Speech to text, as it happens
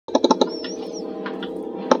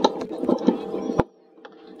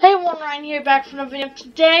Ryan here, back from the video.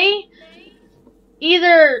 Today,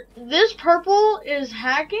 either this purple is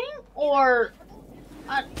hacking, or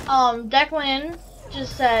Declan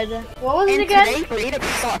just said, what was it again? Today, creative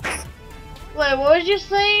sucks. Wait, what did you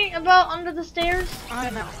say about under the stairs? I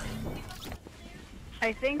don't know.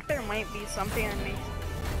 I think there might be something that makes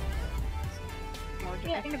more.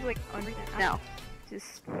 Yeah. I think it's like under. No,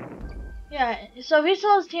 just. Yeah, so he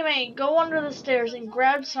saw his teammate go under the stairs and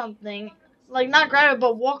grab something. Like, not grab it,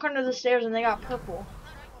 but walk under the stairs, and they got purple.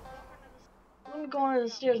 Let me go under the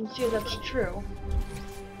stairs and see if that's true.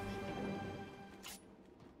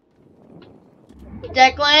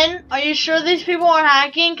 Declan, are you sure these people are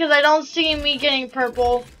hacking? Because I don't see me getting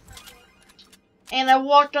purple. And I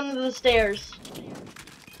walked under the stairs.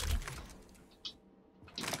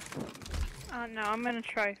 No, I'm gonna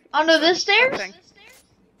try. Under this stairs? Something.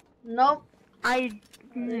 Nope.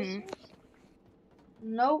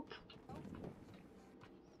 Nope.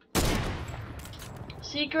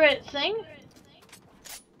 Secret thing?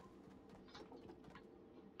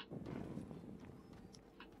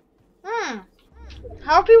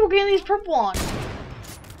 How are people getting these purple on?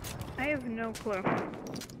 I have no clue.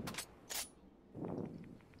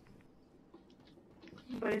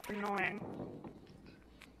 But it's annoying.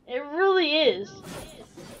 It really is.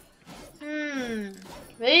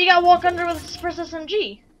 Maybe you gotta walk under with a Spurs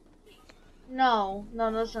SMG. No,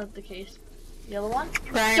 that's not the case. The other one?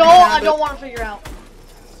 I don't want to figure out.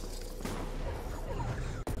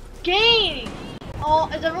 Game! Oh,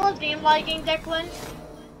 is everyone's game lagging, Declan?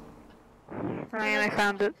 Ryan, I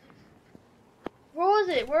found it. Where was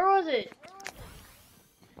it? Where was it?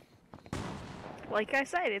 Like I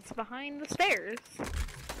said, it's behind the stairs.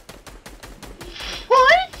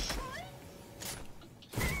 What?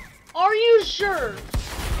 Are you sure?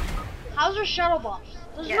 How's there shadow bombs?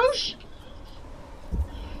 There's Yes.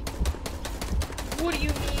 no What do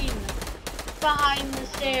you mean? Behind the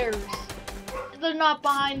stairs. They're not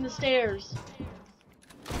behind the stairs.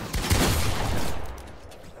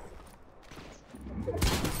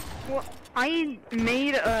 Well, I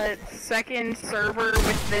made a second server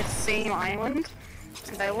with this same island,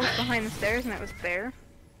 and I looked behind the stairs and it was there.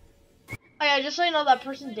 Oh yeah, just so you know, that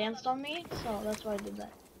person danced on me, so that's why I did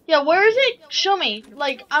that. Yeah, where is it? Show me.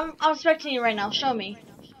 Like, I'm expecting you right now. Show me.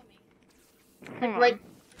 Like, right.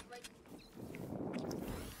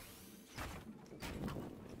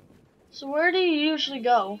 So where do you usually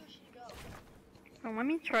go? Oh, let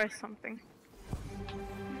me try something.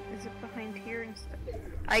 Is it behind here instead?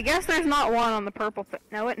 I guess there's not one on the purple thing.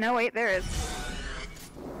 No, wait, there is.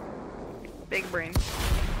 Big brain.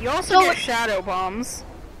 You also get shadow bombs.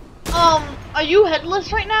 Are you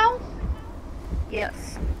headless right now?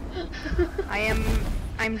 Yes.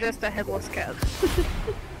 I'm just a headless cat.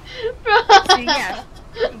 So yeah,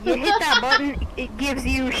 you hit that button, it gives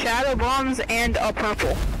you shadow bombs and a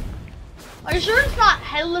purple. Are you sure it's not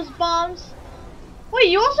headless bombs? Wait,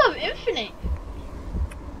 you also have infinite.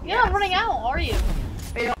 You're not running out, are you?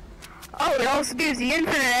 Oh, it also gives you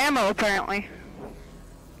infinite ammo, apparently.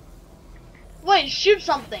 Wait, shoot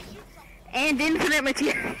something. And infinite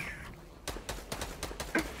material.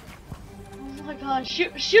 Oh my god,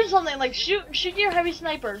 shoot something, like shoot your heavy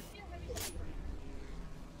sniper.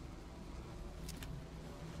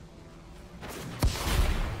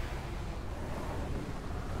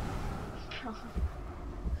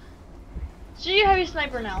 Shoot your heavy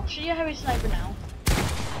sniper now. Shoot your heavy sniper now.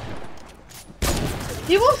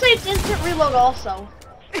 People say it's instant reload also.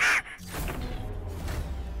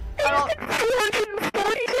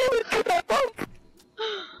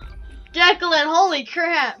 Declan, holy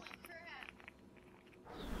crap.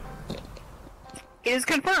 It is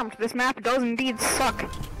confirmed, this map does indeed suck.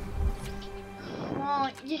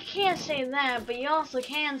 Well, you can't say that, but you also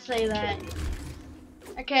can say that.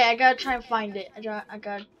 Okay, I gotta try and find it. I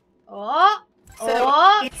got.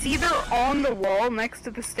 It's either on the wall next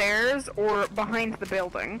to the stairs or behind the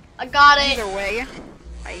building. I got it. Either way,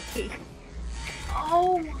 I hate.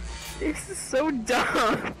 Oh, this is so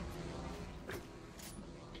dumb.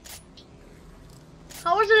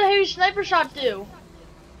 how much did a heavy sniper shot do?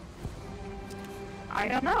 I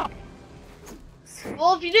don't know.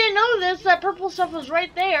 Well, if you didn't know this, that purple stuff was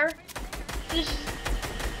right there. Just...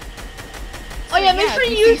 Oh yeah, make sure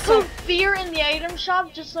you use code FEAR in the item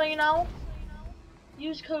shop, just so you know.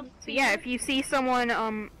 Use code FEAR. So yeah, if you see someone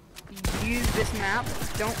use this map,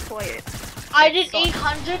 don't play it. I did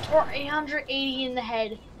 800 or 880 in the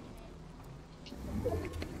head.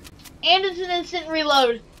 And it's an instant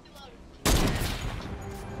reload.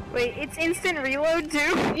 Wait, it's instant reload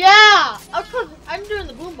too? Yeah! I'm doing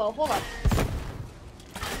the boom bow, hold on.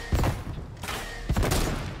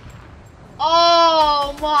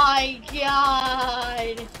 Oh my my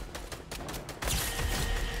god!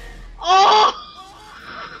 Oh!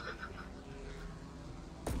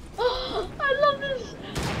 I love this!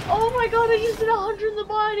 Oh my god, I just did 100 in the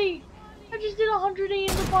body! I just did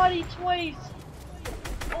 108 in the body twice!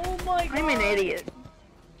 Oh my god. I'm an idiot.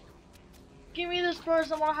 Give me this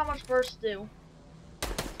burst, I wonder how much bursts do.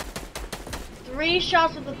 3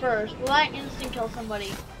 shots with the burst. Will that instant kill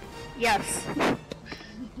somebody? Yes.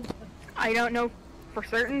 I don't know for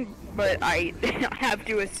certain, but I have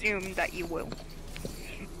to assume that you will.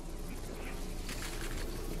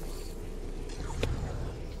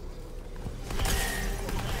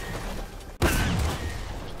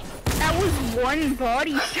 That was one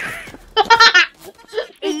body shot.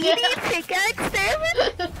 80 pickaxe damage?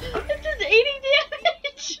 It does 80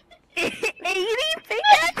 damage! 80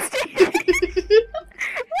 pickaxe damage?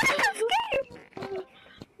 What is this game?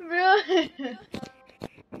 Really?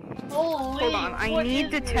 Holy. Hold on, I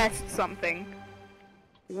need to test something.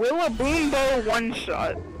 Will a boom bow one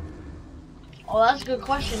shot? Oh, that's a good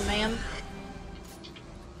question, ma'am.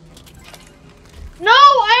 No!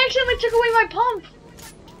 I accidentally took away my pump!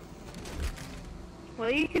 Well,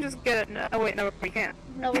 you can just get it. No, oh wait, no, we can't.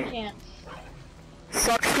 No, we can't.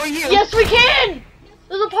 Sucks for you. Yes, we can!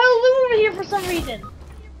 There's a pile of loot over here for some reason.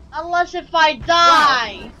 Unless if I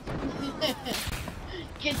die. Wow.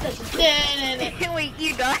 Get that. Wait,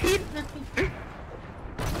 you died?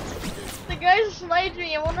 The guy sniped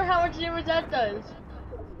me. I wonder how much damage that does.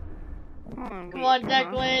 Come on,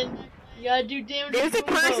 Declan. You gotta do damage. There's a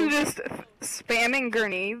person just spamming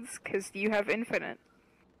grenades because you have infinite.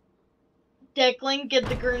 Declan, get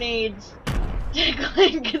the grenades.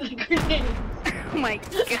 Declan, get the grenades. Oh my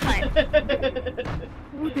god.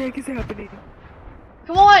 What the heck is happening?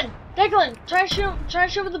 Come on, Declan, try and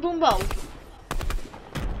shoot with the boom bow.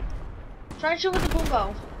 Try and shoot with the boom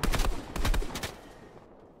bow.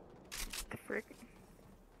 The frick?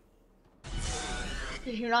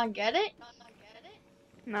 Did you not get it?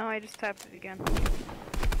 No, I just tapped it again.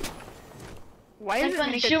 Why does it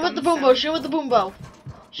Declan, make a shoot with the thumb boom bow, sound? shoot with the boom bow.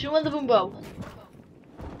 Shoot with the boom bow.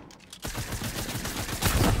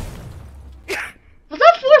 Was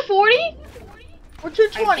that 440? Or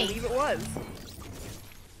 220? I believe it was.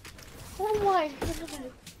 Oh my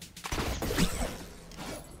god.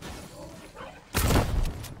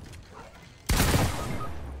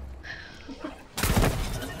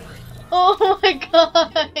 Oh my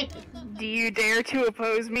god. Do you dare to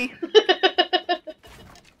oppose me?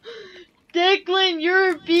 Declan,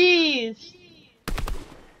 you're a beast.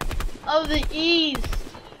 Of the East.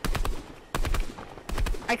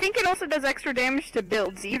 I think it also does extra damage to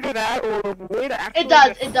builds, either that or would actually. It does,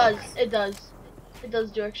 just it does, sucks. it does. It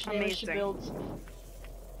does do extra damage to Amazing. builds. Oh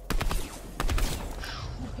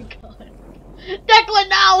my god. Declan,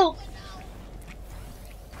 no!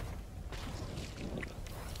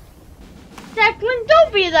 Declan,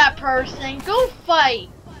 don't be that person. Go fight.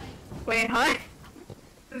 Wait, huh?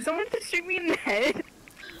 Did someone just shoot me in the head?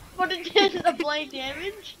 But it did the blank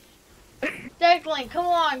damage. Declan, come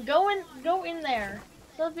on, go in there.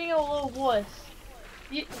 Stop being a little wuss.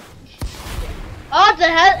 Oh,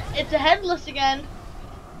 it's a headless again.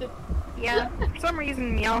 Yeah, for some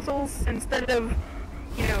reason Meowscles, instead of,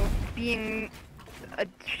 you know, being a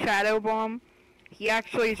shadow bomb, he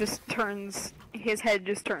actually just turns, his head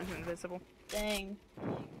just turns invisible. Dang.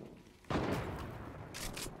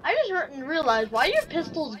 I just realized, why are your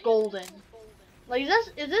pistols golden? Like,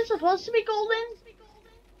 is this supposed to be golden?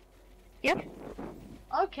 Yep.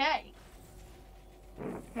 Okay.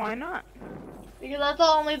 Why not? Because I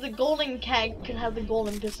thought only the golden cat could have the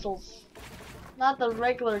golden pistols. Not the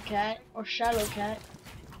regular cat, or shadow cat.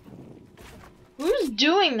 Who's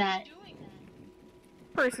doing that?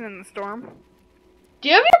 Person in the storm. Do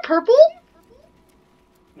you have your purple?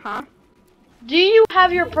 Huh? Do you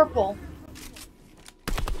have your purple?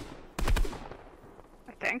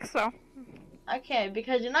 I think so. Okay,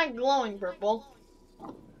 because you're not glowing purple.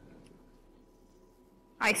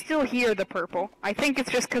 I still hear the purple. I think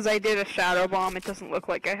it's just because I did a shadow bomb, it doesn't look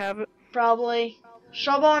like I have it. Probably.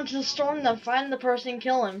 Shove on into the storm, then find the person and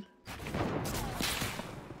kill him.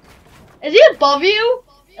 Is he above you?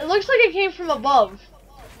 It looks like it came from above.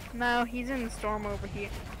 No, he's in the storm over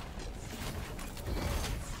here.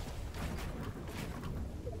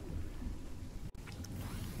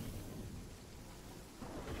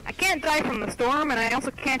 I can't die from the storm, and I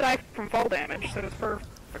also can't die from fall damage, so it's perfect.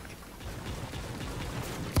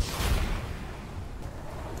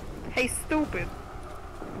 Hey, stupid.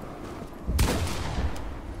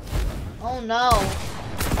 Oh no.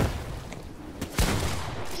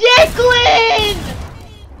 Declan!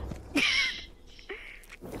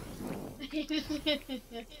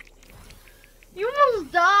 You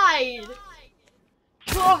almost died.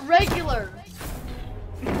 To a regular.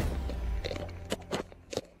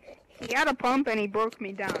 He had a pump and he broke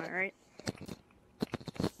me down, alright?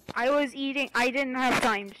 I was eating, I didn't have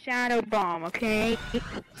time. Shadow bomb, okay?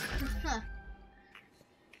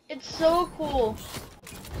 It's so cool.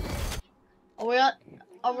 Are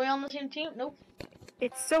we on the same team? Nope.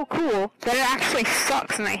 It's so cool that it actually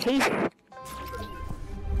sucks and I hate it.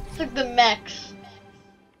 It's like the mechs.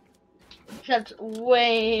 Except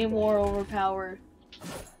way more overpowered.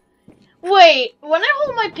 Wait, when I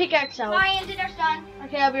hold my pickaxe out. Ryan, dinner's done.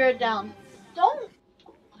 Okay, I'll be right down. Don't.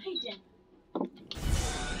 Hayden.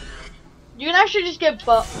 You can actually just get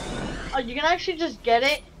you can actually just get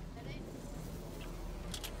it.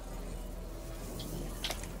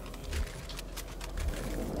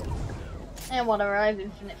 And whatever, I have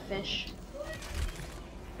infinite fish.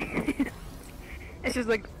 It's just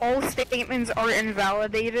like, all statements are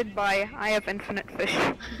invalidated by, I have infinite fish.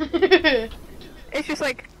 It's just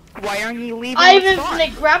like, why aren't you leaving I have the spawn?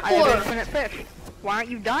 infinite I have grappler. infinite fish. Why aren't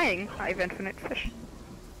you dying? I have infinite fish.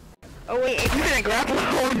 Oh wait, infinite grappler?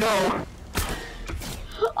 Oh no.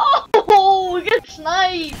 Oh, we get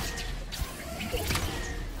sniped.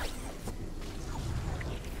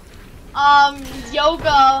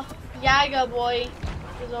 Yaga boy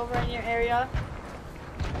is over in your area.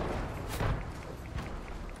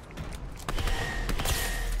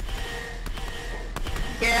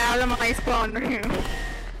 Get out of my spawn room.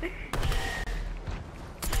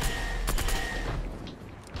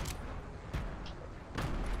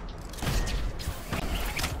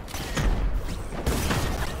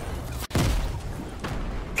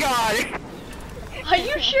 God. Are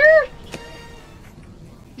you sure?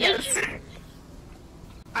 Yes.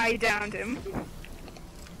 I downed him.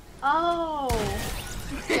 Oh.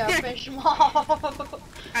 Yeah, fish him off.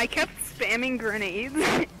 I kept spamming grenades,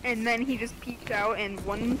 and then he just peeked out and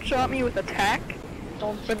one-shot me with attack.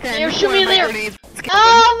 Don't But then there, shoot one me of my there. grenades killed him.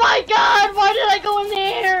 Oh my god, why did I go in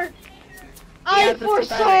there? I that's a bad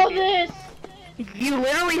foresaw idea. this. You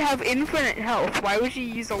literally have infinite health. Why would you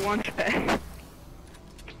use a launch pad?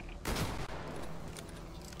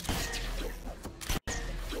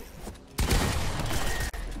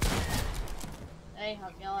 Hey,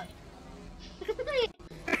 how's it going?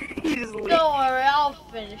 You just leave. Don't worry, I'll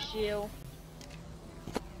finish you.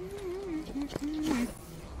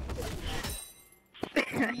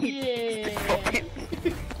 Yeah.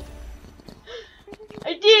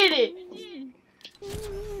 I did it!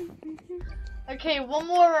 Okay, one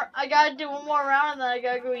more, I gotta do one more round and then I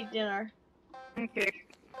gotta go eat dinner. Okay.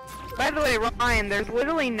 By the way, Ryan, there's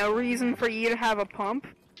literally no reason for you to have a pump,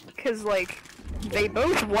 because, like, they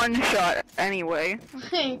both one-shot anyway.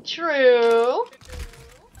 True.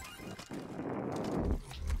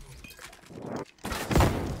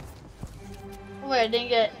 Wait, I didn't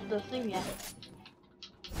get the thing yet.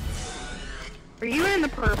 Are you in the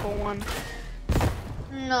purple one?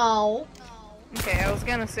 No. Okay, I was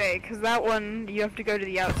gonna say, because that one, you have to go to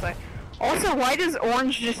the outside. Also, why does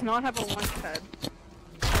orange just not have a launch pad?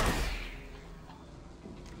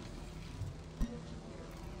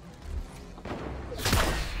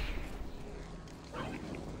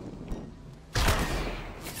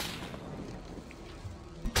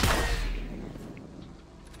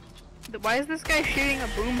 Why is this guy shooting a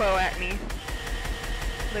boombo at me?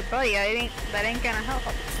 Like, buddy, that ain't gonna help.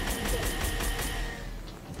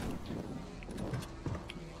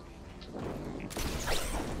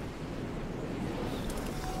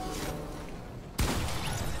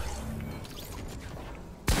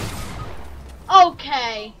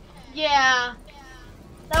 Okay. Yeah.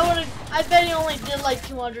 That would've, I bet he only did like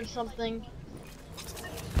 200 something.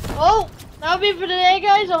 Oh, that'll be for today,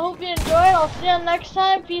 guys. I hope you enjoyed. I'll see you next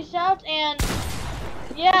time. Peace out, and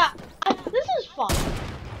yeah, this is fun.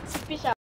 Peace out.